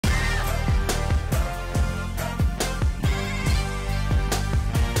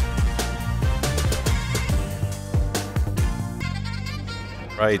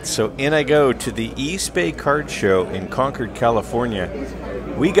Right, so in I go to the East Bay Card Show in Concord, California.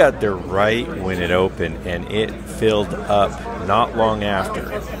 We got there right when it opened, and it filled up not long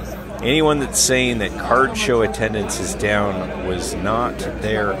after. Anyone that's saying that card show attendance is down was not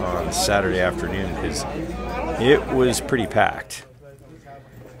there on Saturday afternoon, because it was pretty packed.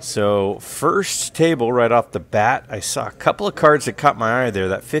 So first table right off the bat, I saw a couple of cards that caught my eye there.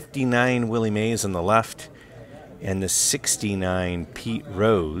 That 59 Willie Mays on the left and the 69 Pete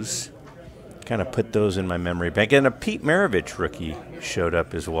Rose. Kind of put those in my memory bank. And a Pete Maravich rookie showed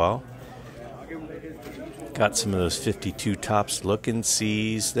up as well. Got some of those 52 Topps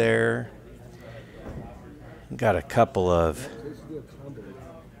look-and-sees there. Got a couple of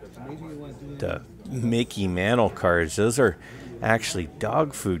the Mickey Mantle cards. Those are actually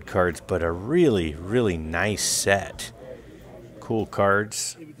dog food cards, but a really, really nice set. Cool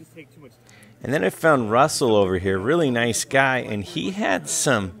cards. And then I found Russell over here, really nice guy, and he had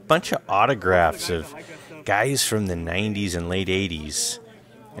some bunch of autographs of guys from the 90s and late 80s.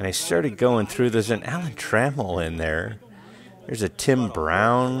 And I started going through. There's an Alan Trammell in there. There's a Tim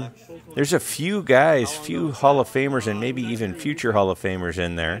Brown. There's a few guys, few Hall of Famers, and maybe even future Hall of Famers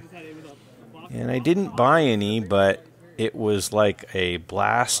in there. And I didn't buy any, but it was like a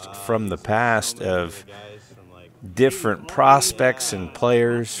blast from the past of different prospects and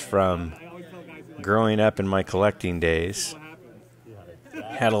players from growing up in my collecting days.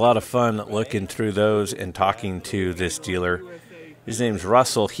 Had a lot of fun looking through those and talking to this dealer. His name's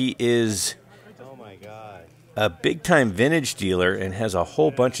Russell. He is a big-time vintage dealer and has a whole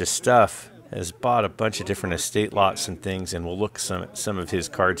bunch of stuff. Has bought a bunch of different estate lots and things, and we'll look at some of his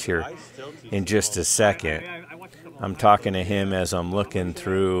cards here in just a second. I'm talking to him as I'm looking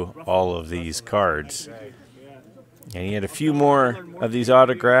through all of these cards. And he had a few more of these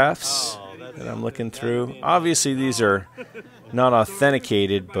autographs that I'm looking through. Obviously, these are not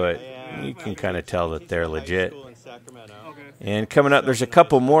authenticated, but you can kind of tell that they're legit. And coming up, there's a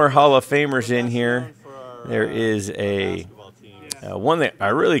couple more Hall of Famers in here. There is a one that I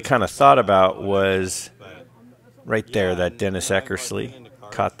really kind of thought about was right there, that Dennis Eckersley.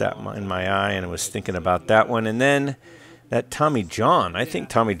 Caught that in my eye and was thinking about that one. And then that Tommy John. I think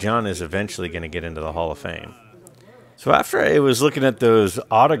Tommy John is eventually going to get into the Hall of Fame. So after I was looking at those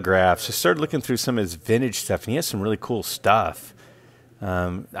autographs, I started looking through some of his vintage stuff, and he has some really cool stuff.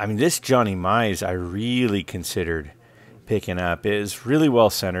 I mean, this Johnny Mize I really considered picking up. It is really well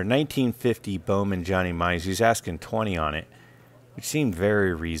centered. 1950 Bowman Johnny Mize. He's asking 20 on it, which seemed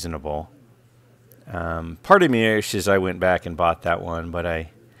very reasonable. Part of me wishes I went back and bought that one, but I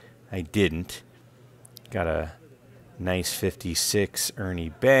didn't. Got a nice 56 Ernie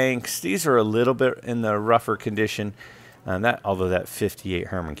Banks. These are a little bit in the rougher condition. Although that 58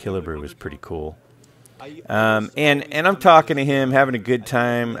 Harmon Killebrew was pretty cool. And I'm talking to him, having a good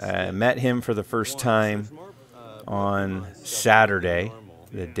time. I met him for the first time on Saturday,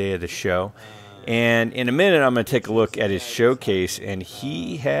 the day of the show. And in a minute, I'm going to take a look at his showcase, and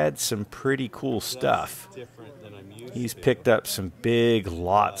he had some pretty cool stuff. He's picked up some big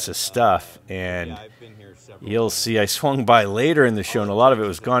lots of stuff, and you'll see I swung by later in the show, and a lot of it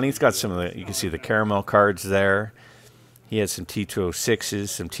was gone. He's got some of the, you can see the caramel cards there. He had some T206s,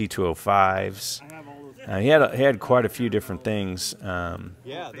 some T205s. He had quite a few different things, and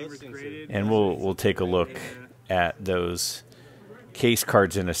we'll take a look at those case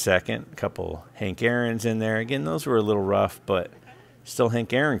cards in a second. A couple Hank Aaron's in there. Again, those were a little rough, but still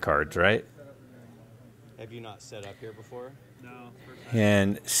Hank Aaron cards, right? Have you not set up here before? No.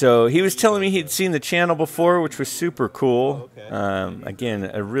 And so he was telling me he'd seen the channel before, which was super cool.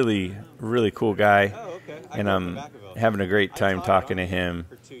 Again, a really, really cool guy. And I'm having a great time talking to him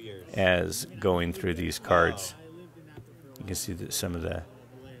as going through these cards. You can see that some of the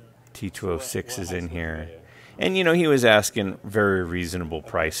T206s in here. And, you know, he was asking very reasonable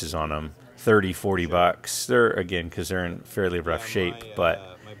prices on them, 30, 40 bucks. They're, again, because they're in fairly rough shape,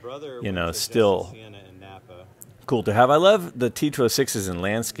 but, you know, still cool to have. I love the T206s in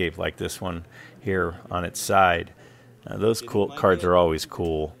landscape like this one here on its side. Those cool cards are always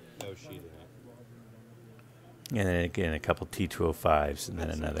cool. And then, again, a couple T205s and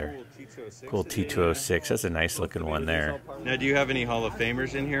then another cool T206. That's a nice looking one there. Now, do you have any Hall of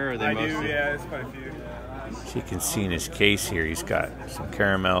Famers in here? Or are they mostly... do, yeah, there's quite a few. So you can see in his case here, he's got some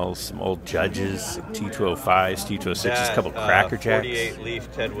caramels, some old Judges, some T205s, T206s, a couple Cracker Jacks. 48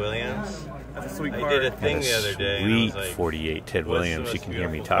 Leaf Ted Williams. That's a sweet I card. did a thing the other day. Sweet like, 48 Ted Williams. You can hear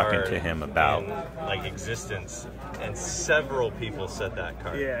me talking to him about. Like existence, and several people said that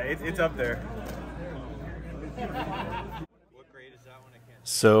card. Yeah, it's up there. What grade is that one? I can't.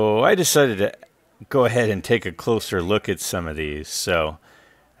 So I decided to go ahead and take a closer look at some of these. So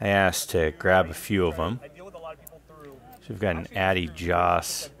I asked to grab a few of them. So we've got an Addy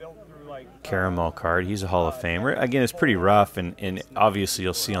Joss caramel card. He's a Hall of Famer. Again, it's pretty rough, and obviously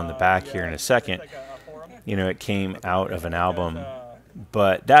you'll see on the back here in a second, you know, it came out of an album,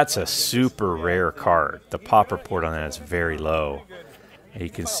 but that's a super rare card. The pop report on that is very low. And you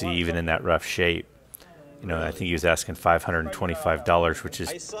can see even in that rough shape, you know, I think he was asking $525, which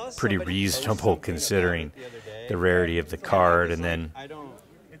is pretty reasonable considering the rarity of the card. And then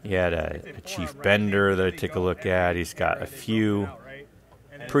he had a Chief Bender that I take a look at. He's got a few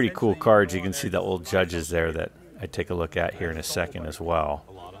pretty cool cards. You can see the old judges there that I take a look at here in a second as well.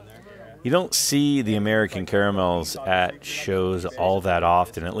 You don't see the American caramels at shows all that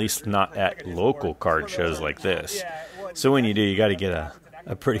often, at least not at local card shows like this. So when you do, you got to get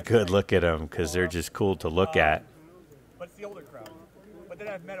a pretty good look at them because they're just cool to look at.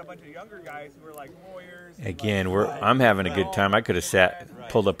 Again, I'm having a good time. I could have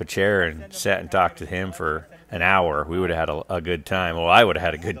pulled up a chair and sat and talked to him for an hour. We would have had a good time. Well, I would have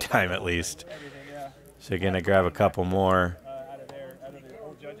had a good time at least. So again, I grab a couple more.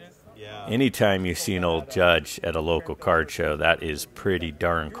 Anytime you see an old judge at a local card show, that is pretty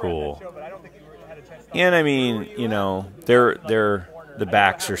darn cool. And I mean, you know, the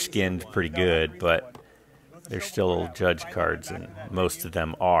backs are skinned pretty good, but they're still old judge cards, and most of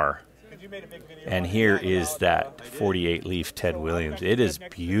them are. And here is that 48 leaf Ted Williams. It is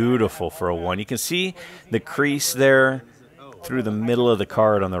beautiful for a one. You can see the crease there through the middle of the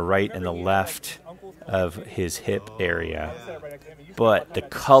card on the right and the left of his hip area. But the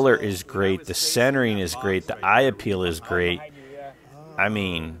color is great. The centering is great. The eye appeal is great. I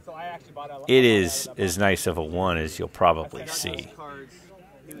mean, it is as nice of a one as you'll probably see.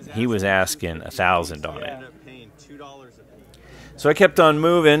 He was asking $1,000 on it. So I kept on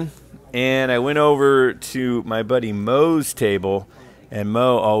moving, and I went over to my buddy Mo's table, and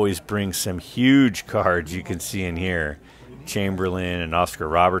Mo always brings some huge cards you can see in here. Chamberlain and Oscar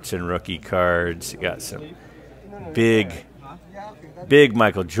Robertson rookie cards. You got some big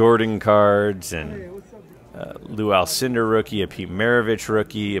Michael Jordan cards, and Lou Alcindor rookie, a Pete Maravich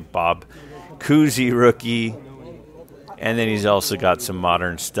rookie, a Bob Cousy rookie. And then he's also got some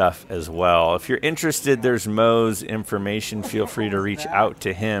modern stuff as well. If you're interested, there's Mo's information. Feel free to reach out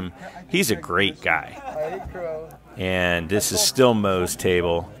to him. He's a great guy. And this is still Mo's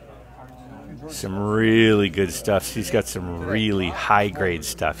table. Some really good stuff. He's got some really high-grade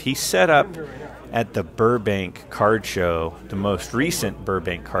stuff. He set up at the Burbank Card Show, the most recent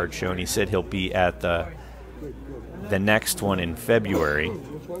Burbank Card Show, and he said he'll be at the next one in February.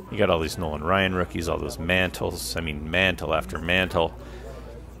 You got all these Nolan Ryan rookies, all those mantles. I mean, mantle after mantle.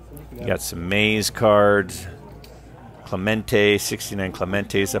 You got some Mays cards. Clemente, 69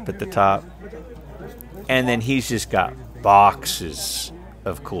 Clementes up at the top. And then he's just got boxes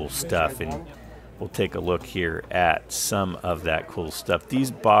of cool stuff. And we'll take a look here at some of that cool stuff.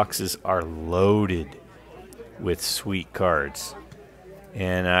 These boxes are loaded with sweet cards.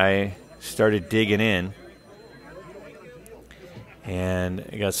 And I started digging in. And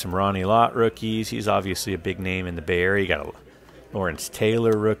I got some Ronnie Lott rookies. He's obviously a big name in the Bay Area. You got a Lawrence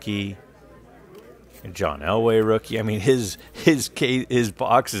Taylor rookie, a John Elway rookie. I mean, his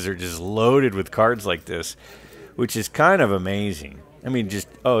boxes are just loaded with cards like this, which is kind of amazing. I mean, just,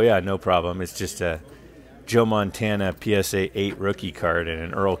 oh yeah, no problem. It's just a Joe Montana PSA 8 rookie card and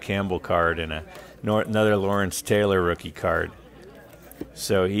an Earl Campbell card and another Lawrence Taylor rookie card.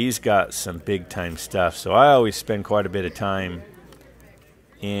 So he's got some big-time stuff. So I always spend quite a bit of time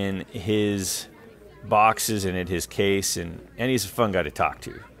in his boxes and in his case, and he's a fun guy to talk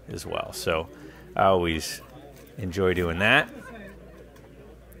to as well. So I always enjoy doing that.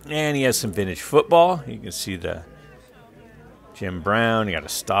 And he has some vintage football. You can see the Jim Brown. You got a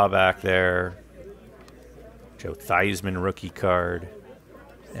Staubach there. Joe Theismann rookie card.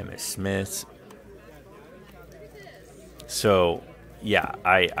 Emmitt Smith. So yeah,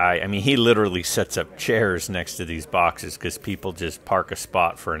 I mean, he literally sets up chairs next to these boxes because people just park a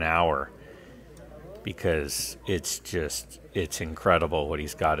spot for an hour because it's incredible what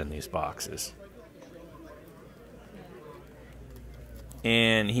he's got in these boxes.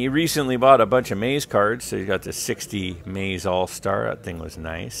 And he recently bought a bunch of Mays cards, so he got the 60 Mays All-Star. That thing was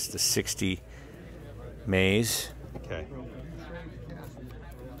nice. The 60 Mays. Okay.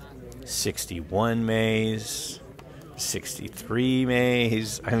 61 Mays. 63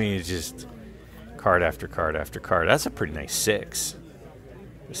 Mays. I mean, it's just card after card after card. That's a pretty nice 6.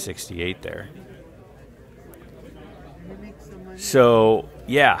 The 68 there. So,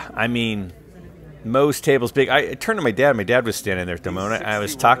 yeah, I mean, most tables big. I turned to my dad. My dad was standing there at the moment. I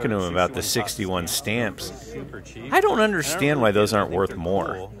was talking to him about the 61 stamps. I don't understand why those aren't worth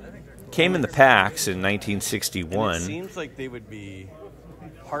more. Came in the packs in 1961. It seems like they would be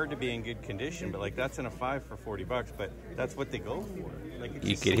hard to be in good condition, but like that's in a 5 for $40, but that's what they go for. Like,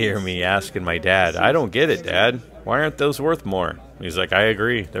 you could hear me asking my dad, I don't get it, Dad. Why aren't those worth more? He's like, I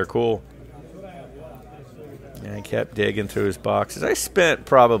agree. They're cool. And I kept digging through his boxes. I spent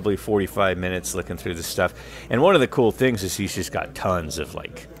probably 45 minutes looking through the stuff. And one of the cool things is he's just got tons of,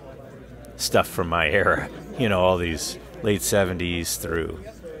 like, stuff from my era. You know, all these late 70s through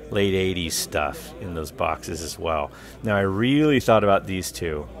late 80s stuff in those boxes as well. Now, I really thought about these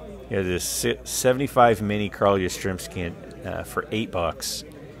two. You know, this 75 mini Carl Yastrzemski for $8,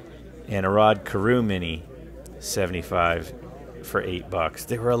 and a Rod Carew mini 75 for $8.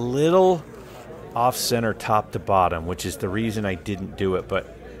 They were a little off-center top to bottom, which is the reason I didn't do it,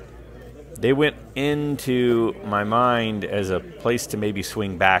 but they went into my mind as a place to maybe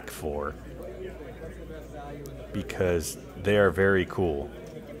swing back for, because they are very cool.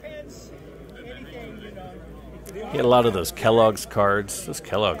 You get a lot of those Kellogg's cards. Those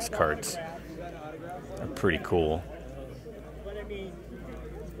Kellogg's cards are pretty cool.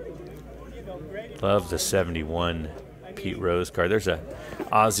 Love the 71 Pete Rose card. There's a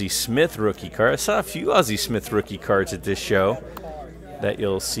Ozzie Smith rookie card. I saw a few Ozzie Smith rookie cards at this show that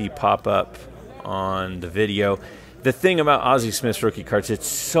you'll see pop up on the video. The thing about Ozzie Smith's rookie cards, it's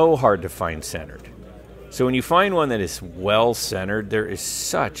so hard to find centered. So when you find one that is well centered, there is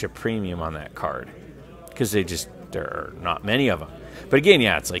such a premium on that card, because there are not many of them. But again,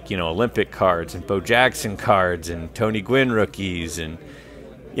 yeah, it's like, you know, Olympic cards and Bo Jackson cards and Tony Gwynn rookies, and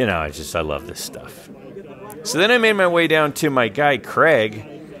you know, I love this stuff. So then I made my way down to my guy Craig.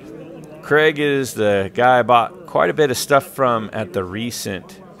 Craig is the guy I bought quite a bit of stuff from at the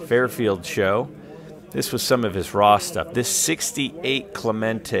recent Fairfield show. This was some of his raw stuff. This 68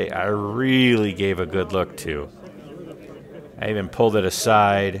 Clemente I really gave a good look to. I even pulled it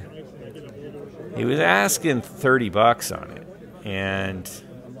aside. He was asking $30 on it, and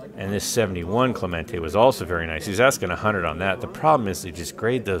this 71 Clemente was also very nice. He's asking $100 on that. The problem is they just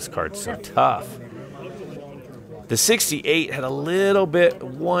grade those cards so tough. The 68 had a little bit,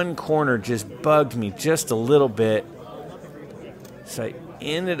 one corner just bugged me just a little bit, so I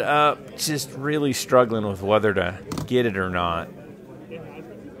ended up just really struggling with whether to get it or not.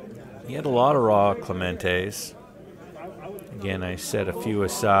 He had a lot of raw Clementes. Again, I set a few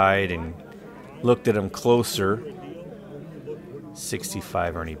aside and looked at them closer.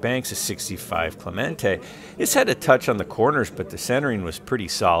 65 Ernie Banks, a 65 Clemente. It's had a touch on the corners, but the centering was pretty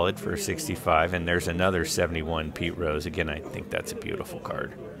solid for a 65. And there's another 71 Pete Rose. Again, I think that's a beautiful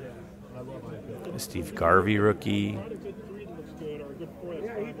card. A Steve Garvey rookie.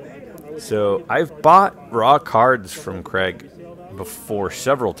 So I've bought raw cards from Craig before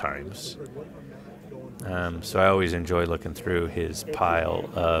several times. So I always enjoy looking through his pile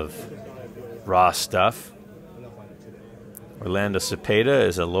of raw stuff. Orlando Cepeda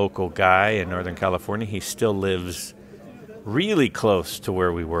is a local guy in Northern California. He still lives really close to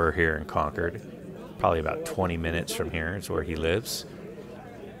where we were here in Concord. Probably about 20 minutes from here is where he lives.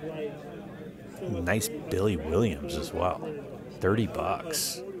 Nice Billy Williams as well.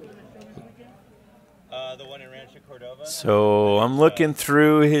 $30. The one in Rancho Cordova. So I'm looking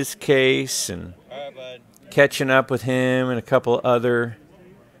through his case and catching up with him and a couple other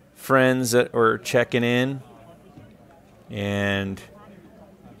friends that were checking in. And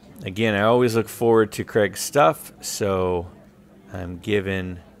again, I always look forward to Craig's stuff, so I'm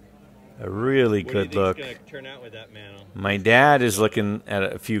giving a really good look. What do you think is going to turn out with that mantle? My dad is looking at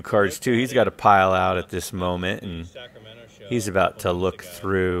a few cards too. He's got a pile out at this moment, and he's about to look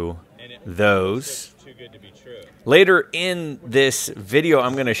through those. Later in this video,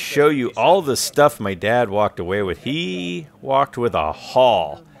 I'm going to show you all the stuff my dad walked away with. He walked with a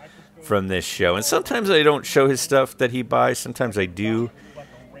haul from this show. And sometimes I don't show his stuff that he buys. Sometimes I do.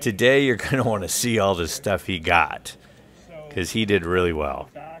 Today, you're going to want to see all the stuff he got, because he did really well.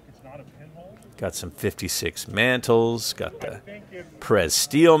 Got some 56 mantles. Got the Perez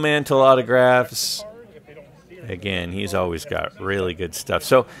Steel mantle autographs. Again, he's always got really good stuff.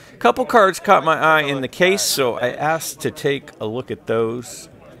 So a couple cards caught my eye in the case, so I asked to take a look at those.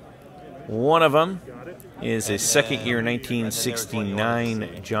 One of them is a second-year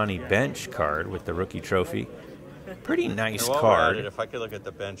 1969 Johnny Bench card with the rookie trophy. Pretty nice card. If I could look at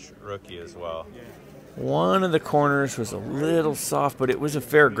the bench rookie as well. One of the corners was a little soft, but it was a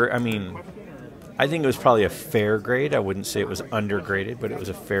fair grade. I mean, I think it was probably a fair grade. I wouldn't say it was undergraded, but it was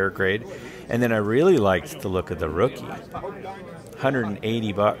a fair grade. And then I really liked the look of the rookie.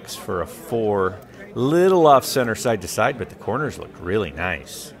 $180 for a 4. Little off center side to side, but the corners look really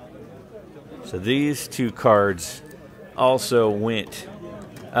nice. So these two cards also went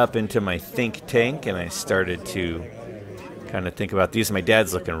up into my think tank, and I started to kind of think about these. My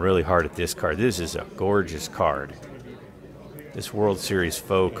dad's looking really hard at this card. This is a gorgeous card. This World Series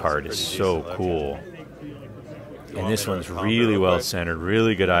faux card is so cool. And this one's really well centered,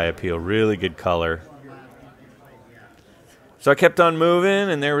 really good eye appeal, really good color. So I kept on moving,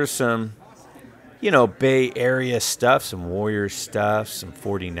 and there was some, you know, Bay Area stuff, some Warriors stuff, some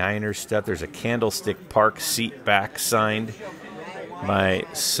 49ers stuff. There's a Candlestick Park seat back signed by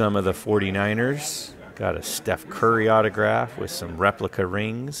some of the 49ers. Got a Steph Curry autograph with some replica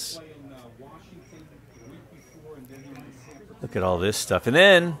rings. Look at all this stuff. And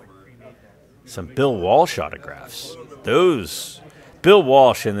then some Bill Walsh autographs. Those, Bill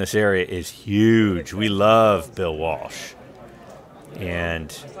Walsh in this area is huge. We love Bill Walsh.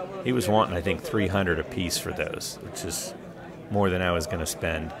 And he was wanting, I think, $300 a piece for those, which is more than I was going to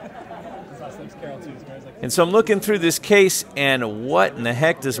spend. And so I'm looking through this case, and what in the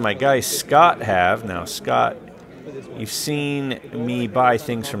heck does my guy Scott have? Now, Scott, you've seen me buy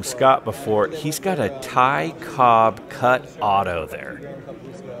things from Scott before. He's got a Ty Cobb cut auto there.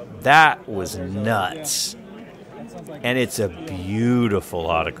 That was nuts. And it's a beautiful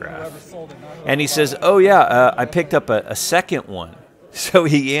autograph. And he says, oh, yeah, I picked up a second one. So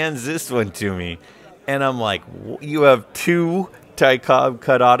he hands this one to me. And I'm like, you have 2 Ty Cobb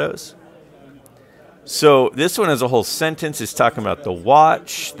cut autos? So this one has a whole sentence. It's talking about the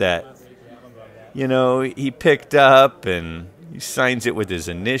watch that, you know, he picked up, and he signs it with his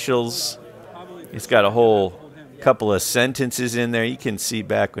initials. He's got a whole couple of sentences in there. You can see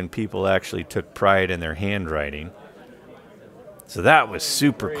back when people actually took pride in their handwriting. So that was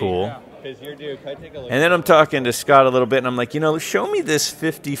super cool. And then I'm talking to Scott a little bit, and I'm like, you know, show me this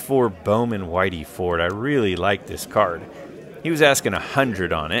 54 Bowman Whitey Ford. I really like this card. He was asking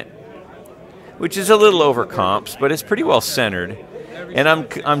 $100 on it, which is a little over comps, but it's pretty well centered. And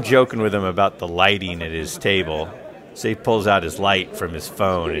I'm joking with him about the lighting at his table. So he pulls out his light from his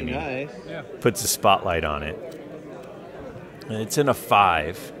phone, and he puts a spotlight on it. And it's in a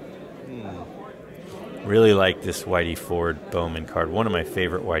 5. Really like this Whitey Ford Bowman card. One of my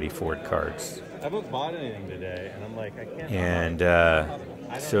favorite Whitey Ford cards. I haven't bought anything today, and I'm like, I can't.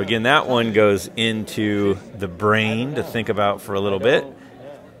 And so again, that one goes into the brain to think about for a little bit.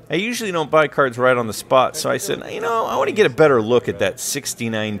 I usually don't buy cards right on the spot, so I said, you know, I want to get a better look at that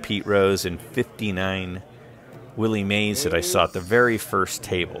 69 Pete Rose and 59 Willie Mays that I saw at the very first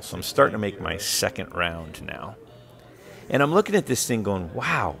table. So I'm starting to make my second round now. And I'm looking at this thing going,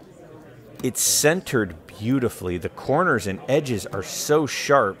 wow, it's centered beautifully. The corners and edges are so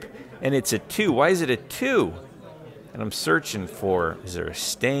sharp, and it's a 2. Why is it a 2? And I'm searching for, is there a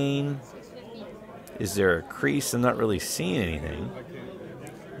stain? Is there a crease? I'm not really seeing anything.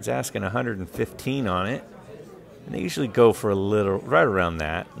 It's asking 115 on it, and they usually go for a little, right around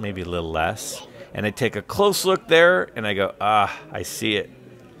that, maybe a little less. And I take a close look there, and I go, I see it.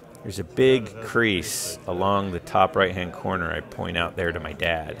 There's a big crease along the top right-hand corner. I point out there to my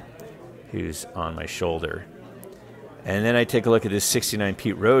dad, who's on my shoulder. And then I take a look at this 69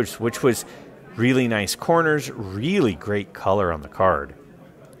 Pete Rose, which was really nice corners, really great color on the card.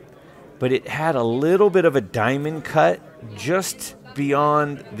 But it had a little bit of a diamond cut, just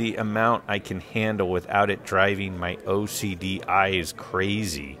beyond the amount I can handle without it driving my OCD eyes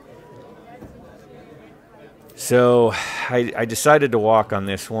crazy. So I decided to walk on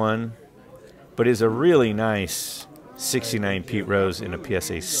this one, but it's a really nice 69 Pete Rose in a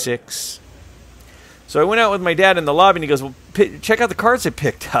PSA 6. So I went out with my dad in the lobby, and he goes, well, check out the cards I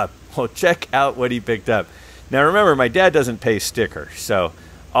picked up. Well, check out what he picked up. Now remember, my dad doesn't pay sticker, so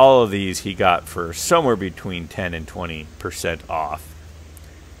all of these he got for somewhere between 10 and 20% off.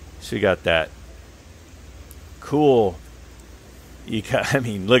 So you got that cool, I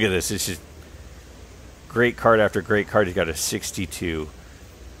mean, look at this. It's just great card after great card. He's got a 62.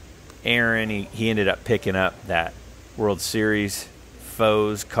 Aaron, he ended up picking up that World Series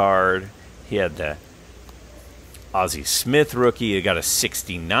Foes card. He had the Ozzie Smith rookie. He got a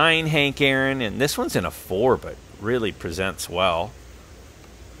 69 Hank Aaron, and this one's in a 4, but really presents well.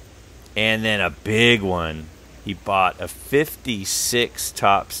 And then a big one. He bought a 56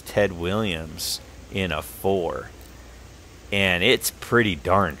 Topps Ted Williams in a 4. And it's pretty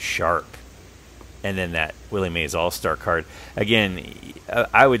darn sharp. And then that Willie Mays All-Star card. Again,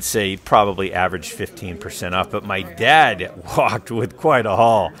 I would say probably averaged 15% off, but my dad walked with quite a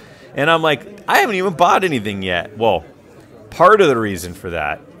haul. And I'm like, I haven't even bought anything yet. Well, part of the reason for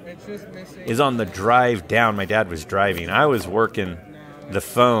that is on the drive down. My dad was driving. I was working the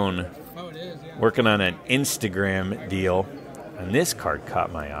phone, working on an Instagram deal, and this card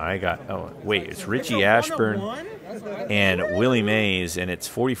caught my eye. I got, oh, wait, it's Richie Ashburn and Willie Mays, and it's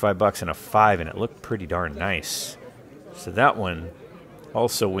 45 bucks and a 5, and it looked pretty darn nice. So that one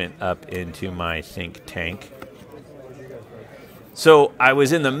also went up into my think tank. So I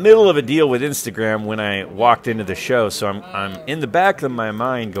was in the middle of a deal with Instagram when I walked into the show, so I'm in the back of my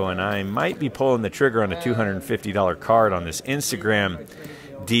mind going, I might be pulling the trigger on a $250 card on this Instagram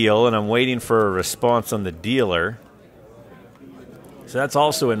deal, and I'm waiting for a response on the dealer. So that's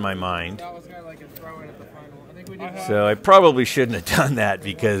also in my mind. So I probably shouldn't have done that,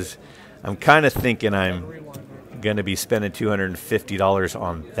 because I'm kind of thinking I'm going to be spending $250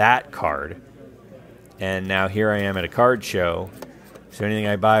 on that card. And now here I am at a card show. So anything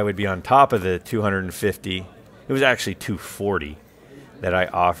I buy would be on top of the $250. It was actually $240 that I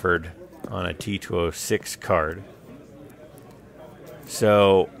offered on a T206 card.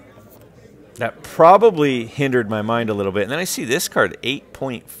 So that probably hindered my mind a little bit. And then I see this card,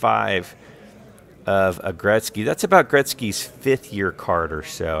 8.5 of a Gretzky. That's about Gretzky's 5th year card or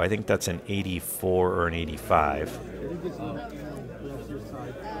so. I think that's an 84 or an 85.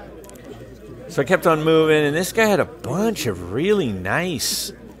 So I kept on moving, and this guy had a bunch of really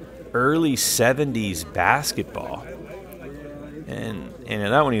nice early 70s basketball. And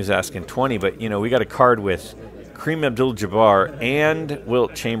that one he was asking 20, but, you know, we got a card with Kareem Abdul-Jabbar and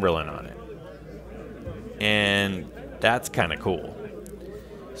Wilt Chamberlain on it. And that's kind of cool.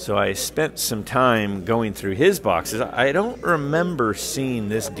 So I spent some time going through his boxes. I don't remember seeing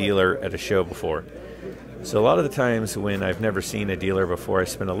this dealer at a show before. So a lot of the times when I've never seen a dealer before, I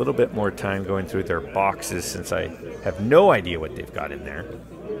spend a little bit more time going through their boxes, since I have no idea what they've got in there.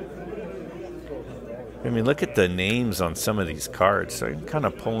 I mean, look at the names on some of these cards. So I'm kind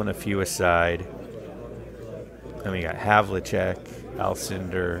of pulling a few aside. And we got Havlicek,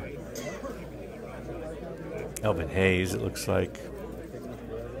 Alcindor, Elvin Hayes, it looks like.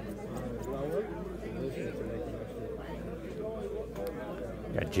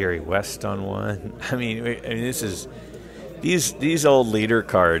 Got Jerry West on one. I mean, this is these old leader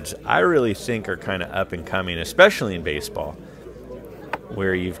cards. I really think are kind of up and coming, especially in baseball,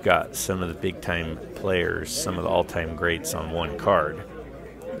 where you've got some of the big time players, some of the all time greats on one card.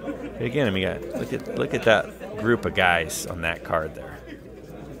 But again, I mean, look at that group of guys on that card there.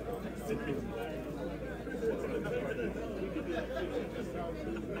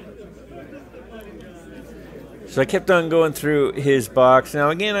 So I kept on going through his box.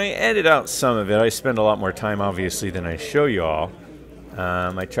 Now, again, I edited out some of it. I spend a lot more time, obviously, than I show you all.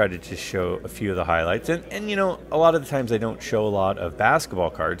 I try to just show a few of the highlights. And, you know, a lot of the times I don't show a lot of basketball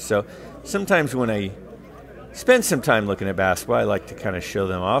cards. So sometimes when I spend some time looking at basketball, I like to kind of show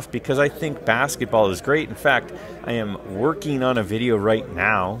them off, because I think basketball is great. In fact, I am working on a video right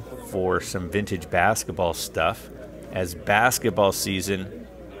now for some vintage basketball stuff, as basketball season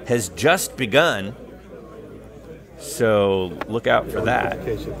has just begun. So look out for that.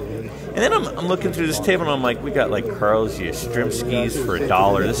 And then I'm looking through this table, and I'm like, we got like Carl's Yastrzemski's for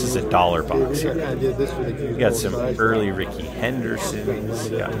 $1. This is a $1 box here. We got some early Ricky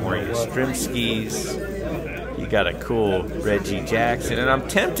Hendersons. You got more Yastrzemski's. You got a cool Reggie Jackson. And I'm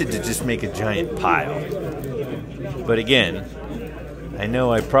tempted to just make a giant pile. But again, I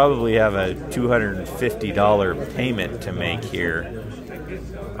know I probably have a $250 payment to make here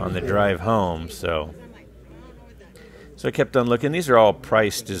on the drive home, so I kept on looking. These are all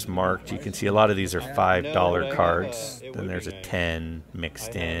priced as marked. You can see a lot of these are $5 cards. Then there's a 10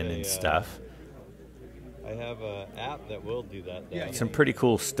 mixed in and stuff. I have an app that will do that. Some pretty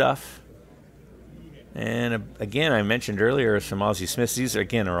cool stuff. And again, I mentioned earlier some Ozzie Smiths. These,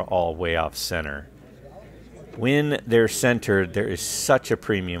 again, are all way off center. When they're centered, there is such a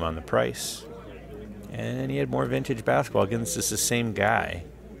premium on the price. And he had more vintage basketball. Again, this is the same guy.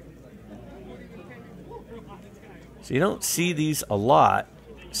 So you don't see these a lot.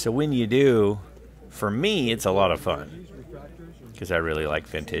 So when you do, for me, it's a lot of fun, because I really like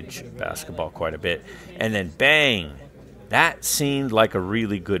vintage basketball quite a bit. And then bang, that seemed like a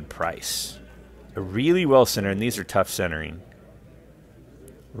really good price. A really well centered, and these are tough centering.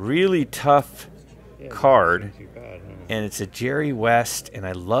 Really tough card. And it's a Jerry West, and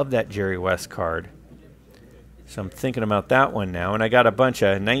I love that Jerry West card. So I'm thinking about that one now. And I got a bunch of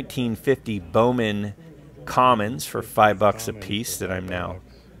 1950 Bowman commons for $5 a piece that I'm now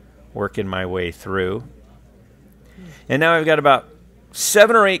working my way through. And now I've got about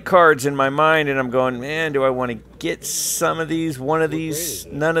 7 or 8 cards in my mind, and I'm going, man, do I want to get some of these, one of these,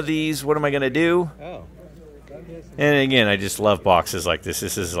 none of these? What am I going to do? And again, I just love boxes like this.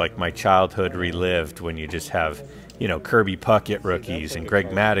 This is like my childhood relived when you just have, you know, Kirby Puckett rookies and Greg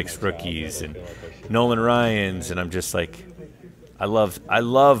Maddux rookies and Nolan Ryans, and I'm just like, I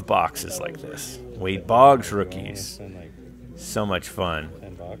love boxes like this. Wade Boggs rookies, so much fun.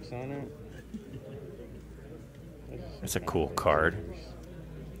 $10 on it. That's a cool card.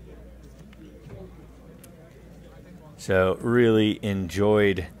 So really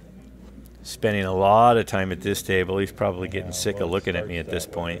enjoyed spending a lot of time at this table. He's probably getting sick of looking at me at this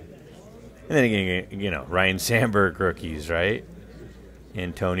point. And then again, you know, Ryan Sandberg rookies, right?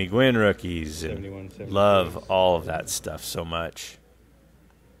 And Tony Gwynn rookies. And love all of that stuff so much.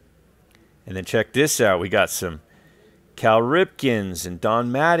 And then check this out. We got some Cal Ripkins and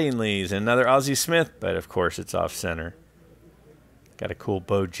Don Mattingly's and another Ozzie Smith, but of course it's off center. Got a cool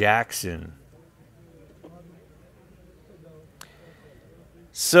Bo Jackson.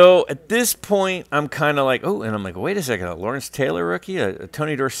 So at this point, I'm kind of like, oh, and I'm like, wait a second, a Lawrence Taylor rookie, a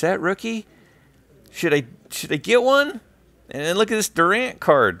Tony Dorsett rookie? Should I get one? And then look at this Durant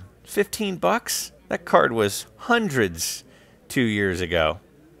card, $15. That card was hundreds 2 years ago.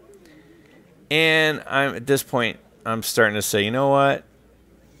 And I'm at this point, I'm starting to say, you know what?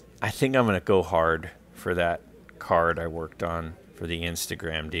 I think I'm going to go hard for that card I worked on for the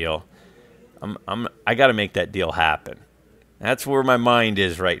Instagram deal. I got to make that deal happen. That's where my mind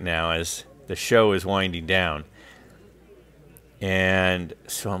is right now as the show is winding down. And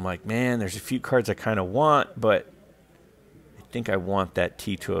so I'm like, man, there's a few cards I kind of want, but I think I want that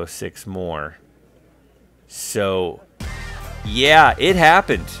T206 more. So, yeah, it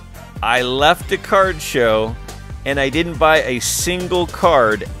happened. I left the card show, and I didn't buy a single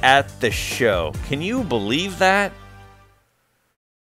card at the show. Can you believe that?